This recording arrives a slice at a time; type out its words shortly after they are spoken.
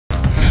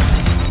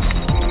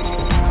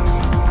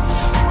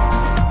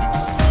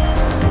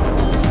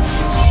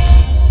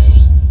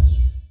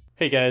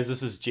Hey guys,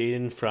 this is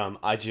Jaden from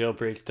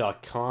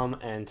iJailbreak.com,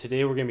 and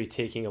today we're going to be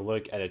taking a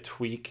look at a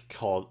tweak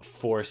called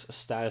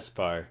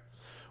ForceStatusBar.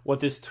 What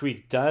this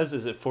tweak does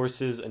is it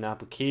forces an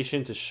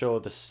application to show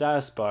the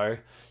status bar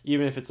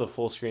even if it's a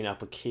full screen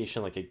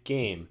application like a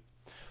game.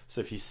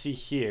 So if you see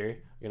here,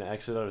 I'm going to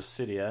exit out of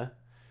Cydia,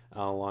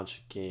 I'll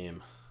launch a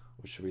game.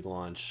 What should we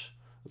launch?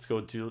 Let's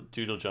go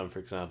Doodle Jump, for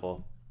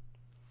example.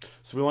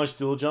 So we launch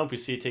Doodle Jump, we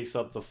see it takes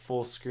up the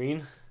full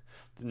screen,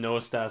 no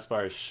status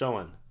bar is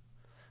showing.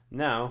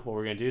 Now, what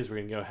we're going to do is we're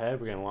going to go ahead,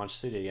 we're going to launch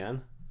Cydia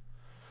again.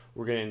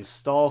 We're going to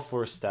install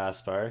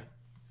ForceStatusBar,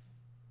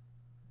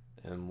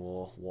 and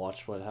we'll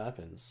watch what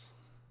happens.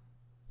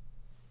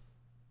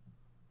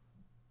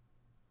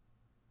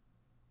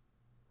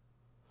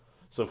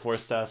 So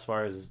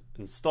ForceStatusBar is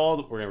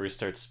installed. We're going to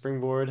restart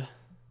Springboard.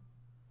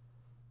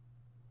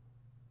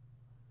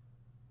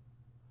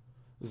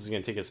 This is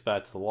going to take us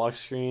back to the lock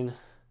screen.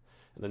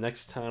 And the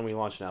next time we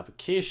launch an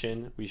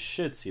application, we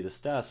should see the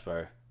status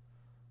bar.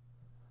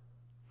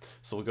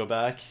 So we'll go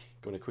back,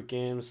 go into Quick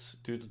Games,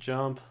 Doodle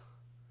Jump.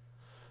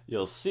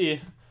 You'll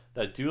see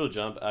that Doodle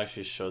Jump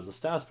actually shows the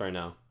status bar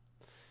now.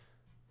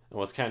 And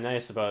what's kind of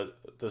nice about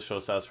the show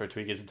status bar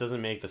tweak is it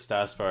doesn't make the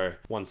status bar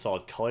one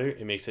solid color,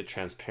 it makes it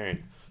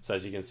transparent. So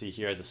as you can see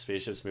here, as the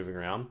spaceship's moving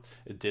around,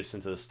 it dips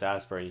into the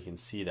status bar and you can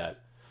see that.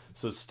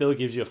 So it still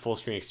gives you a full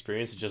screen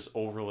experience, it just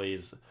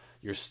overlays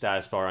your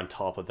status bar on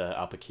top of the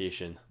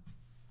application.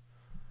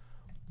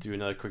 Do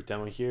another quick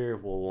demo here.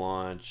 We'll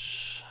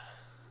launch,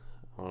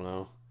 I don't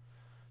know,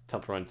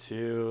 Temple Run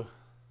 2.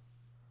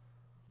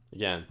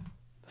 Again,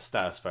 the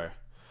status bar.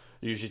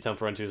 Usually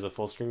Temple Run 2 is a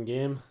full screen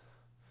game,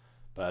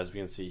 but as we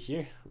can see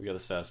here, we got the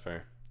status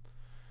bar.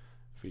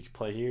 If we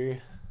play here,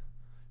 you'll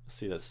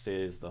see that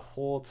stays the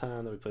whole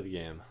time that we play the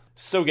game.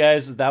 So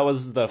guys, that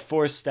was the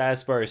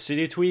ForceStatusBar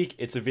Cydia tweak.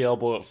 It's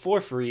available for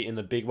free in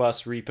the Big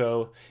Boss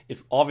repo. It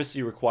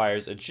obviously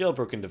requires a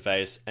jailbroken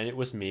device, and it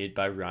was made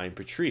by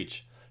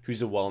Petrich,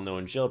 who's a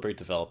well-known jailbreak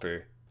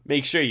developer.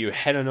 Make sure you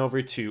head on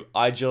over to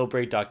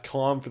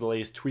iJailbreak.com for the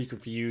latest tweak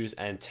reviews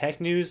and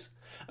tech news.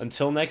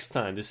 Until next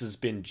time, this has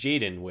been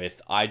Jaden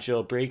with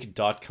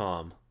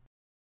iJailbreak.com.